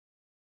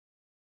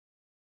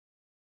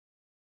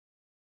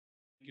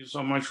Thank you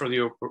so much for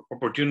the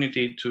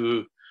opportunity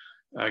to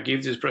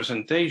give this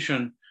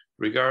presentation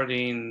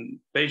regarding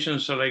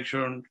patient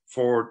selection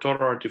for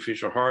total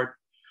artificial heart.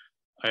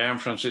 I am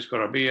Francisco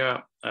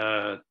Rabia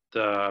at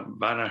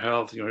Banner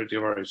Health, University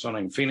of Arizona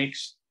in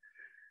Phoenix.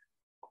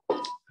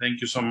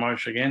 Thank you so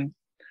much again.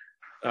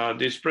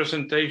 This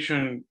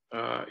presentation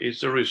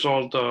is the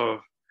result of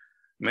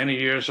many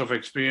years of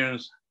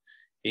experience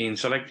in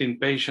selecting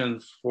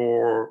patients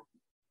for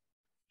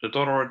the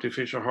total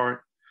artificial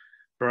heart,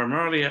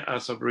 primarily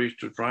as a bridge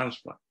to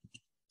transplant.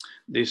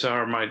 These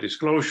are my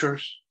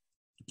disclosures.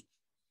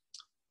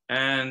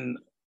 And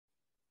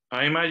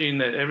I imagine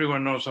that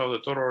everyone knows how the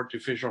total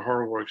artificial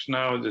heart works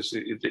now.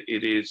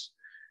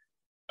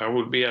 I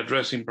will be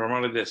addressing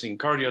primarily the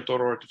SynCardia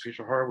total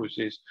artificial heart, which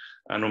is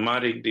a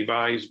pneumatic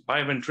device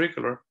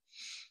biventricular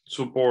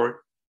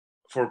support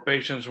for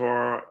patients who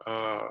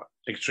are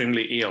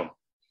extremely ill.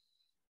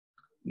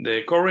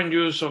 The current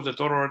use of the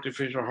total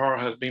artificial heart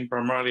has been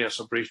primarily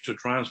as a bridge to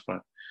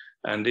transplant.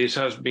 And this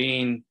has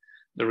been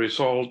the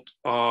result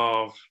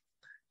of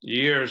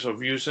years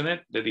of using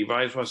it. The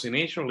device was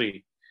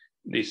initially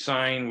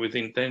designed with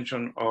the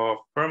intention of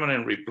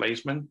permanent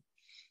replacement,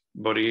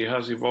 but it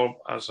has evolved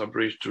as a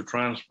bridge to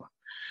transplant.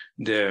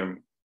 It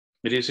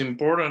is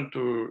important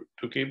to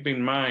keep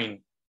in mind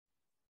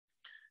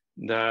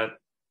that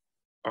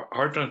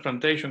heart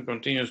transplantation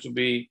continues to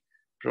be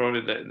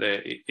probably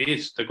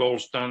the gold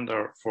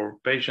standard for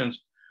patients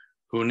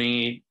who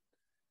need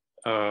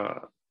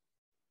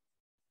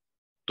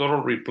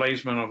total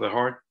replacement of the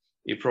heart.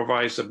 It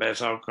provides the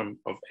best outcome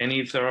of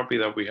any therapy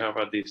that we have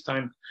at this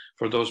time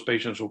for those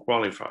patients who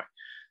qualify.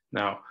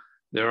 Now,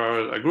 there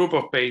are a group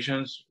of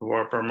patients who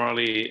are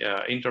primarily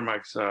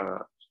Intermax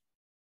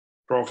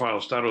profile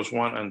status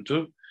 1 and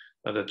 2,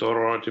 that the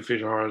total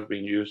artificial heart has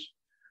been used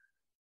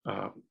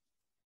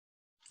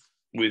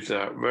with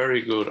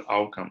very good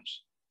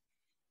outcomes.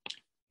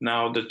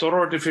 Now, the total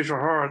artificial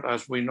heart,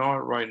 as we know it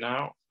right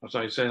now, as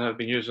I said, has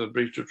been used as a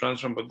bridge to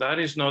transplant, but that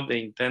is not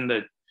the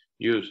intended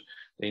use.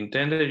 The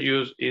intended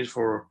use is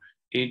for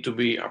it to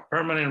be a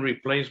permanent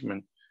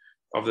replacement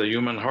of the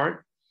human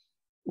heart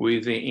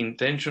with the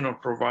intention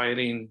of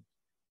providing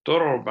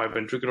total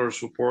biventricular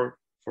support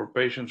for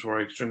patients who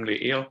are extremely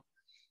ill,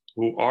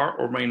 who are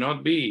or may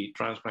not be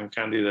transplant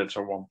candidates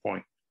at one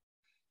point.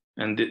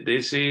 And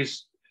this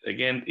is,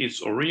 again,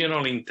 its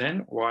original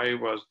intent, why it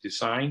was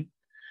designed,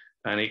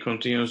 and it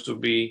continues to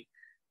be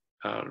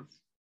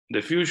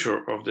the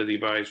future of the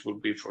device will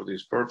be for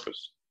this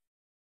purpose.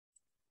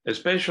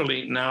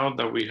 Especially now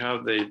that we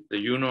have the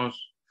UNOS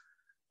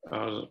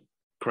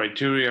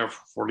criteria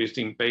for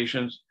listing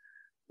patients,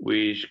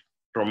 which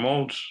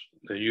promotes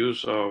the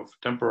use of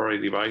temporary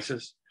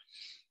devices.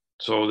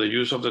 So the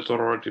use of the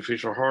total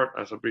artificial heart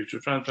as a bridge to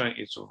transplant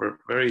is for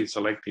very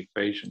selective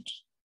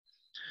patients.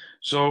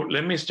 So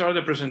let me start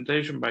the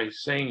presentation by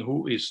saying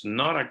who is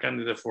not a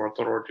candidate for a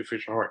total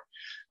artificial heart.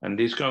 And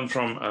this comes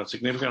from a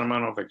significant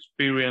amount of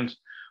experience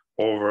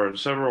over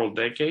several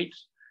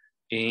decades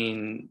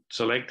in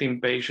selecting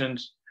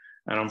patients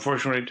and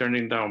unfortunately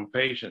turning down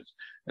patients.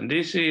 And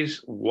this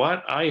is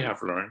what I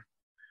have learned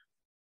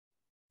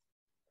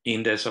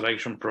in the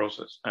selection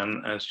process.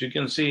 And as you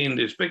can see in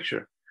this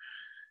picture,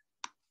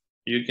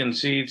 you can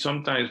see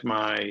sometimes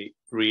my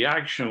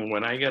reaction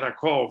when I get a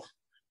call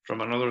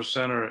from another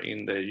center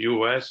in the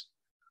US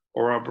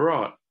or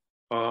abroad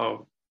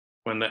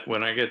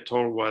when I get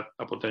told what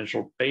a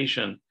potential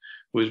patient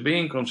who is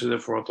being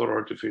considered for a total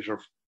artificial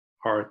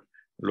heart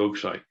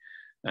looks like.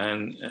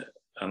 And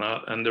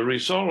the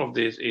result of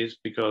this is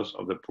because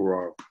of the poor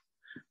outcome.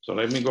 So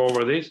let me go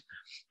over this.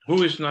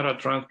 Who is not a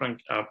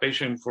transplant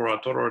patient for a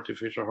total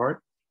artificial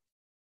heart?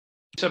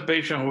 It's a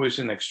patient who is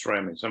in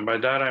extremis. And by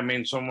that, I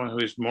mean someone who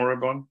is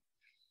moribund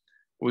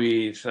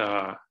with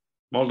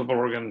multiple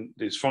organ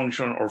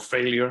dysfunction or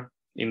failure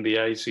in the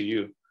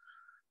ICU.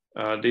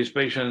 These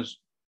patients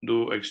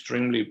do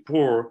extremely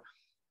poor.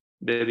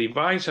 The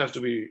device has to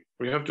be,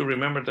 we have to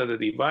remember that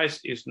the device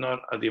is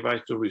not a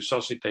device to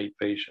resuscitate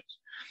patients.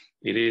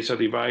 It is a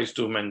device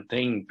to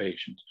maintain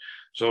patients.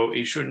 So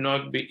it should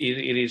not be,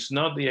 it is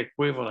not the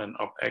equivalent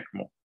of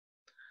ECMO.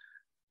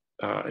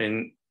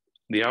 And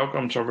the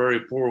outcomes are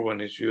very poor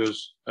when it's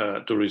used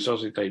to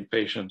resuscitate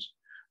patients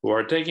who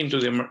are taken to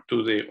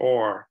the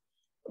OR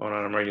on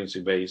an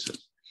emergency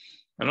basis.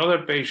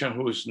 Another patient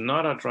who is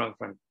not a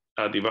transplant,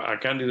 a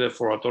candidate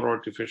for a total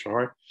artificial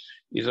heart,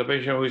 is a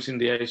patient who is in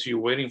the ICU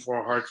waiting for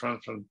a heart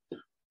transplant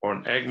or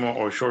an ECMO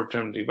or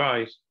short-term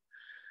device,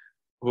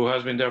 who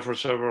has been there for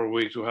several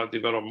weeks, who have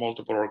developed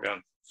multiple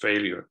organ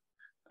failure.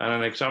 And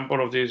an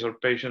example of these are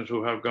patients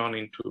who have gone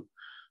into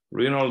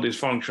renal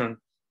dysfunction,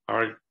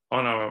 are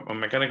on a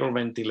mechanical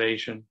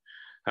ventilation,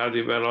 have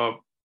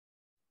developed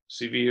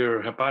severe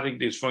hepatic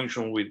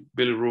dysfunction with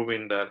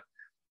bilirubin that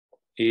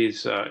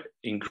is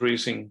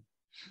increasing,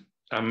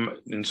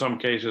 in some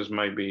cases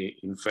might be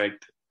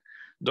infected.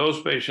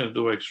 Those patients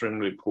do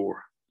extremely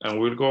poor. And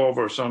we'll go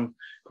over some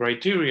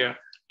criteria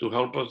to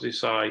help us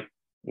decide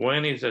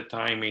when is the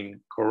timing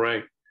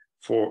correct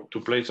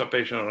to place a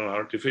patient on an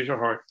artificial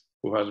heart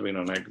who has been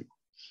on ECMO.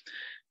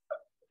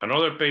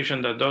 Another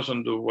patient that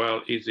doesn't do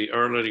well is the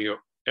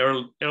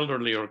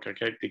elderly or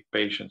cachectic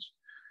patients.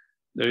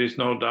 There is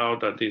no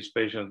doubt that these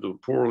patients do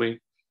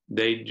poorly.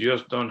 They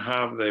just don't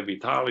have the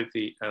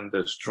vitality and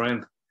the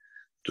strength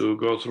to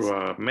go through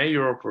a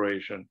major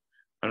operation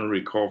and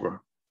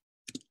recover.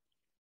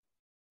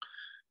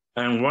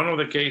 And one of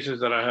the cases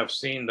that I have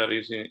seen that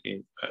is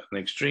in an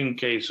extreme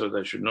case, so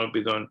that should not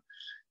be done,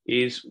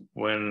 is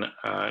when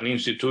an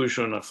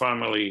institution, a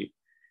family,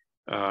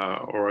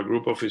 or a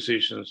group of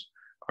physicians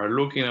are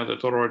looking at the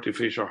total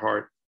artificial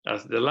heart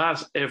as the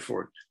last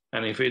effort.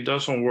 And if it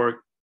doesn't work,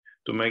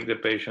 to make the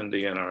patient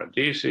DNR.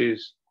 This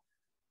is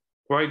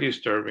quite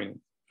disturbing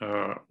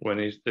when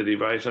the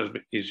device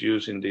is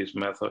used in this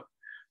method,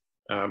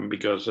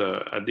 because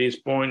at this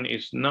point,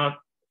 it's not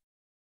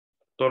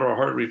total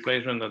heart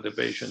replacement that the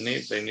patient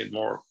needs. They need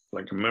more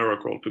like a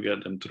miracle to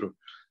get them through.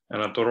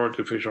 And a total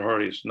artificial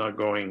heart is not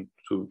going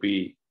to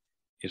be,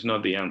 it's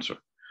not the answer.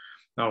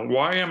 Now,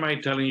 why am I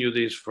telling you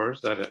this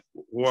first, that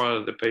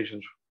while the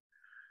patients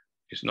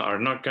are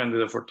not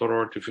candidate for total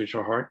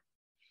artificial heart?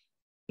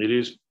 It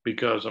is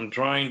because I'm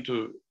trying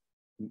to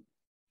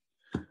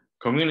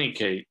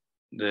communicate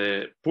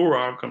the poor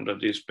outcome that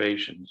these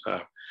patients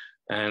have.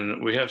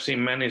 And we have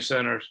seen many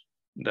centers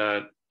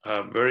that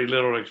have very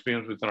little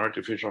experience with an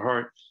artificial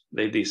heart.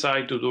 They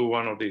decide to do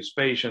one of these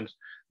patients,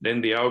 then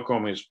the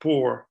outcome is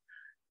poor,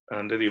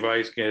 and the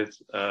device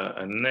gets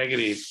a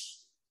negative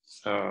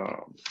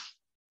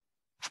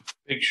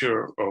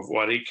picture of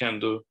what it can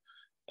do,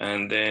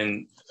 and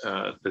then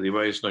the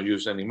device is not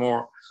used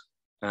anymore,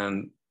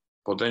 and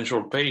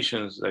potential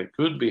patients that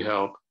could be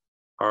helped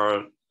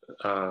are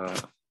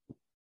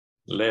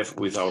left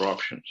without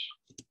options.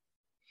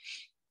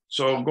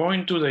 So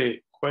going to the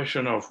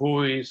question of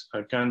who is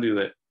a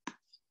candidate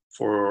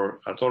for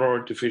a total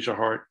artificial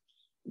heart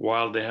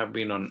while they have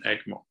been on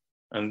ECMO.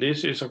 And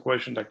this is a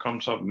question that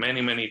comes up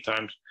many, many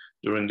times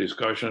during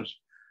discussions,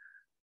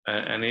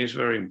 and it's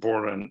very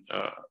important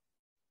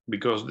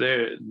because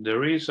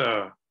there is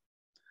a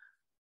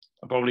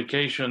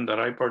publication that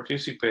I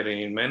participated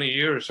in many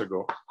years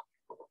ago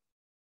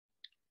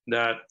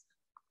that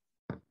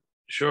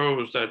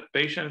shows that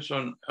patients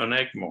on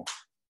ECMO,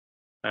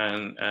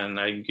 and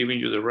I'm giving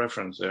you the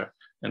reference there,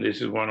 and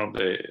this is one of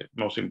the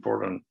most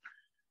important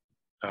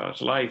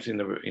slides in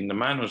the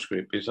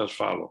manuscript, is as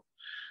follows.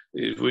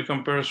 If we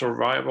compare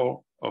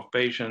survival of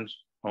patients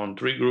on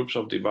 3 groups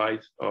of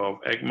device of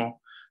ECMO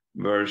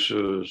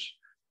versus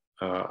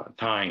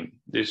time,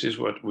 this is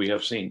what we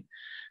have seen.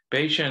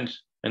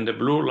 Patients in the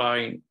blue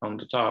line on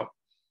the top,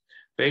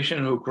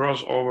 patients who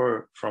cross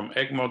over from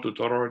ECMO to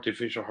total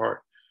artificial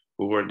heart,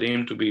 who were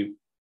deemed to be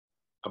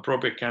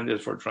appropriate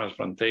candidates for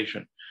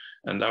transplantation,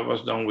 and that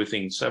was done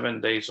within 7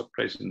 days of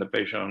placing the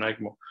patient on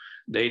ECMO,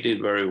 they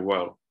did very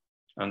well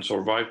and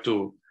survived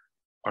to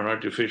an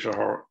artificial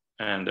heart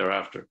and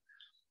thereafter.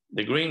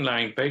 The green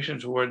line,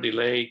 patients who were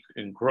delayed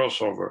in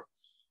crossover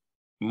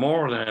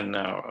more than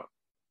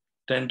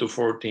 10 to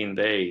 14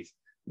 days,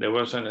 there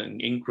was an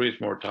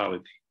increased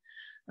mortality.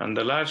 And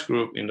the last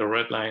group in the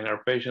red line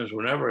are patients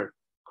who never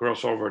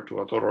cross over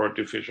to a total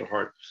artificial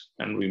heart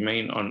and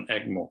remain on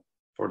ECMO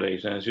for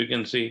days. And as you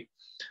can see,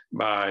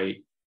 by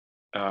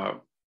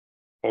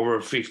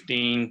over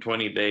 15,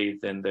 20 days,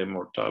 then the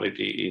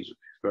mortality is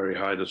very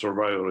high, the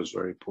survival is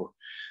very poor.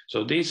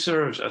 So this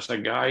serves as a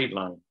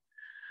guideline,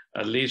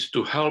 at least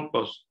to help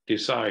us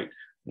decide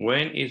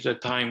when is the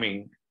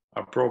timing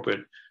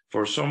appropriate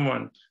for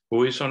someone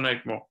who is on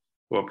ECMO,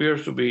 who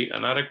appears to be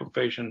an adequate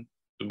patient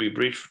to be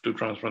bridged to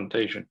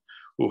transplantation,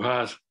 who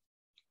has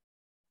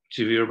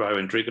severe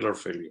biventricular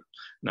failure.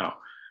 Now,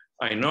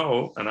 I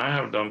know, and I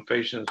have done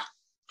patients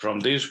from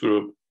this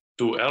group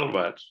to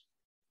LVADs,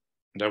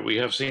 that we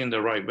have seen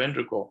the right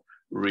ventricle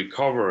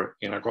recover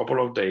in a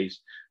couple of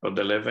days, but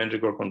the left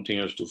ventricle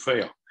continues to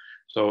fail.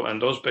 So,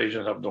 and those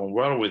patients have done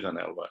well with an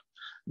LVAD.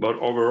 But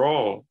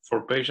overall,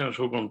 for patients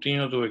who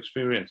continue to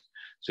experience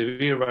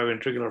severe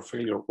biventricular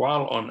failure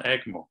while on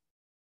ECMO,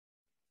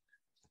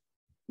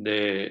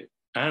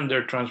 and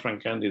their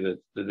transplant candidate,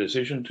 the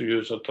decision to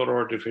use a total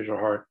artificial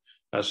heart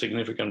has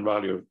significant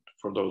value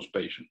for those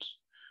patients.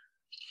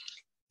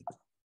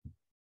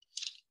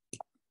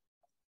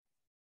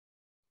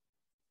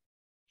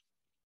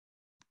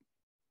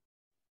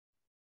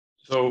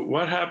 So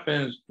what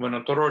happens when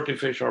a total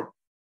artificial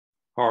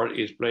heart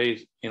is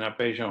placed in a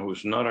patient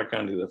who's not a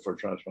candidate for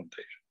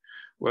transplantation?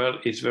 Well,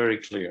 it's very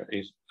clear.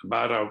 It's a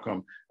bad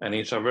outcome, and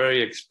it's a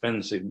very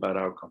expensive bad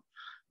outcome,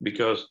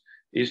 because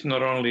it's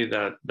not only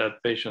that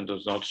that patient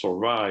does not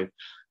survive,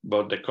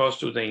 but the cost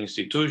to the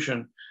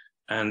institution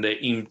and the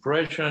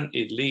impression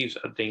it leaves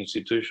at the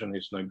institution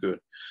is not good.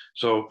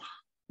 So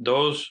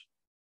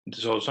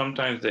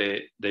sometimes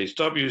they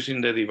stop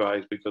using the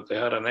device because they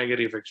had a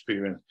negative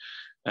experience,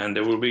 and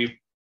there will be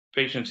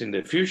patients in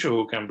the future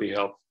who can be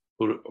helped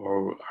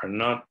who are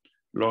not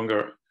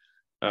longer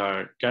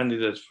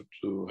candidates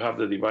to have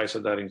the device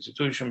at that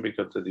institution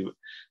because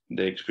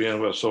the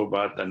experience was so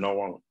bad that no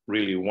one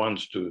really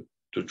wants to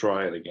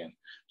try it again.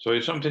 So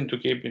it's something to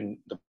keep in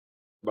the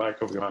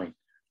back of your mind.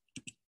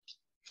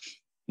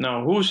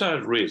 Now, who's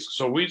at risk?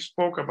 So we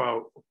spoke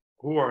about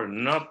who are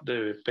not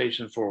the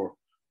patients for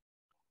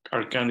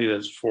our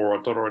candidates for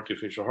a total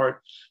artificial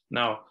heart.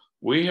 Now,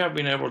 we have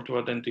been able to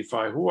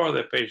identify who are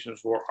the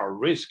patients who are at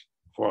risk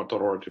for a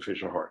total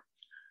artificial heart.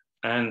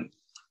 And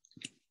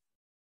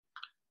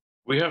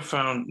we have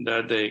found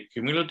that the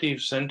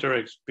cumulative center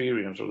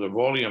experience, or the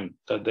volume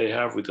that they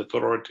have with the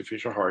total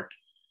artificial heart,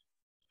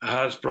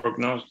 has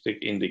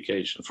prognostic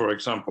indication. For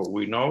example,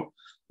 we know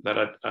that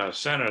at a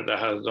center that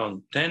has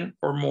done 10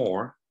 or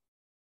more,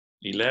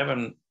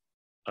 11,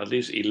 at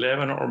least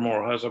 11 or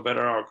more has a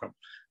better outcome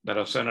than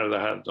a center that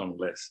has done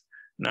less.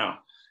 Now,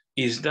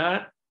 is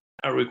that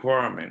a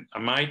requirement?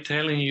 Am I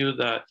telling you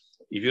that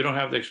if you don't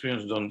have the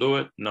experience, don't do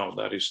it? No,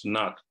 that is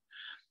not.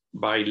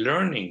 By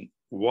learning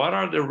what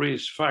are the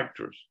risk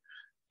factors,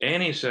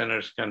 any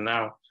centers can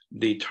now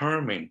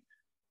determine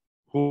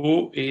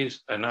who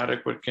is an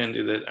adequate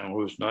candidate and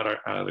who is not an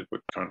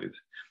adequate candidate.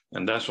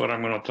 And that's what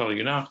I'm going to tell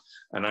you now.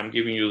 And I'm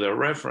giving you the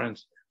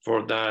reference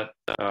for that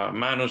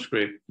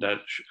manuscript that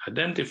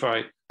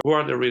identify who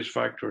are the risk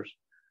factors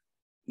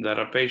that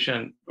a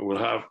patient will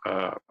have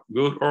a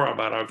good or a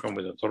bad outcome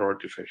with a total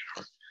artificial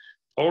heart.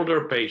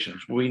 Older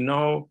patients, we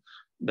know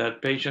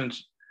that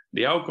patients,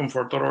 the outcome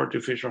for total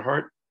artificial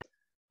heart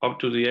up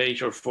to the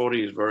age of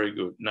 40 is very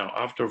good. Now,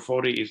 after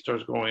 40, it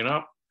starts going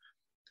up,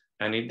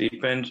 and it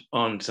depends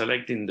on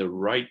selecting the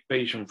right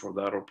patient for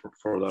that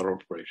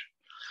operation.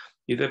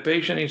 If the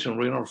patient is in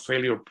renal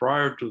failure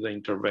prior to the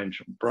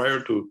intervention, prior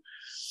to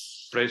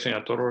placing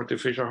a total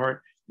artificial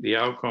heart, the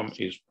outcome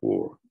is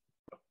poor,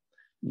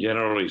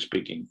 generally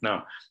speaking.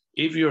 Now,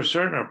 if your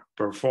center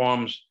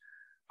performs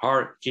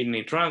heart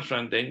kidney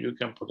transplant, then you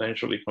can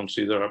potentially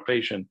consider a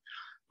patient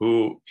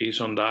who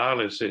is on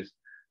dialysis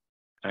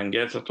and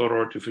gets a total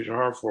artificial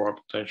heart for a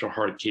potential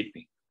heart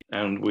kidney.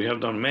 And we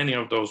have done many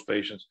of those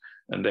patients,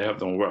 and they have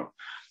done well.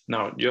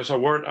 Now, just a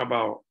word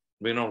about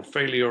renal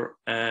failure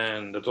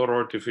and the total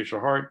artificial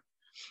heart.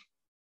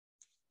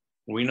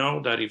 We know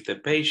that if the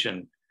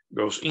patient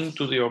goes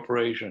into the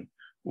operation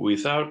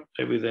without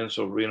evidence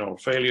of renal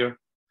failure,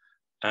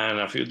 and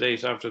a few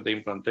days after the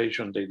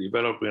implantation, they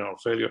develop renal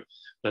failure,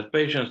 that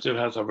patient still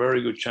has a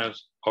very good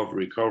chance of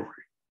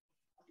recovery,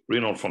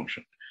 renal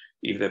function.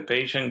 If the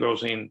patient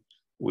goes in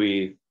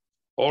with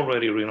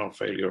already renal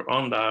failure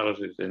on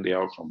dialysis, then the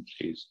outcome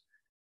is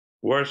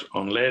worse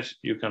unless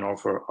you can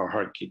offer a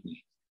heart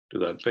kidney to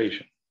that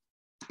patient.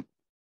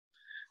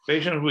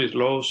 Patients with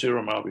low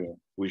serum albumin,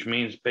 which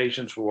means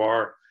patients who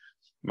are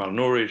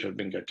malnourished, have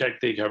been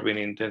cachectic, have been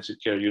in intensive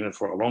care unit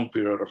for a long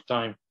period of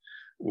time,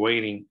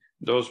 waiting,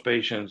 those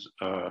patients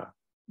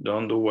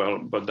don't do well.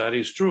 But that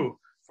is true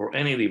for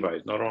any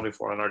device, not only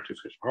for an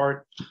artificial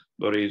heart,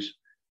 but is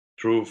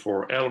true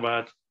for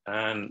LVAD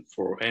and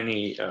for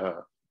any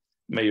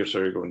major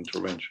surgical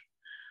intervention.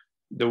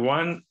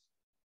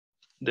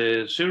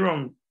 The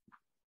serum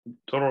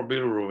total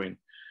bilirubin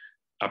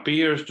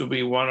appears to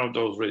be one of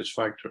those risk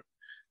factors.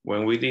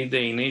 When we did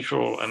the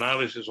initial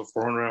analysis of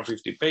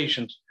 450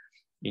 patients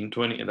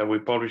that we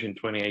published in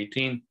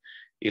 2018,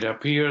 it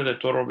appeared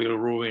that total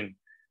bilirubin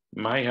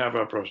might have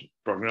a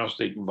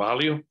prognostic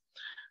value,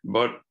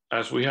 but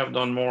as we have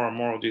done more and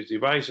more of these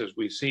devices,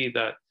 we see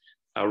that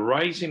a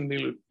rising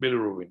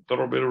bilirubin,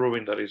 total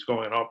bilirubin that is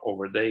going up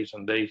over days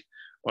and days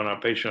on a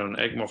patient on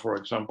ECMO, for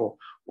example,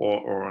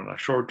 or on a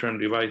short-term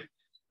device,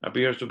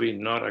 appears to be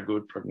not a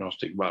good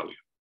prognostic value.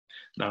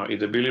 Now, if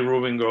the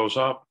bilirubin goes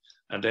up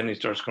and then it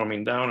starts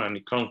coming down and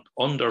it comes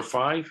under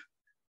 5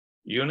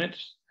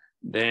 units,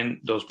 then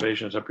those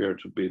patients appear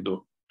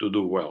to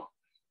do well.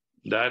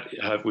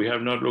 We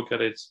have not looked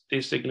at it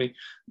statistically,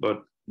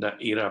 but that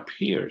it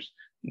appears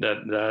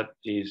that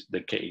is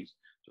the case.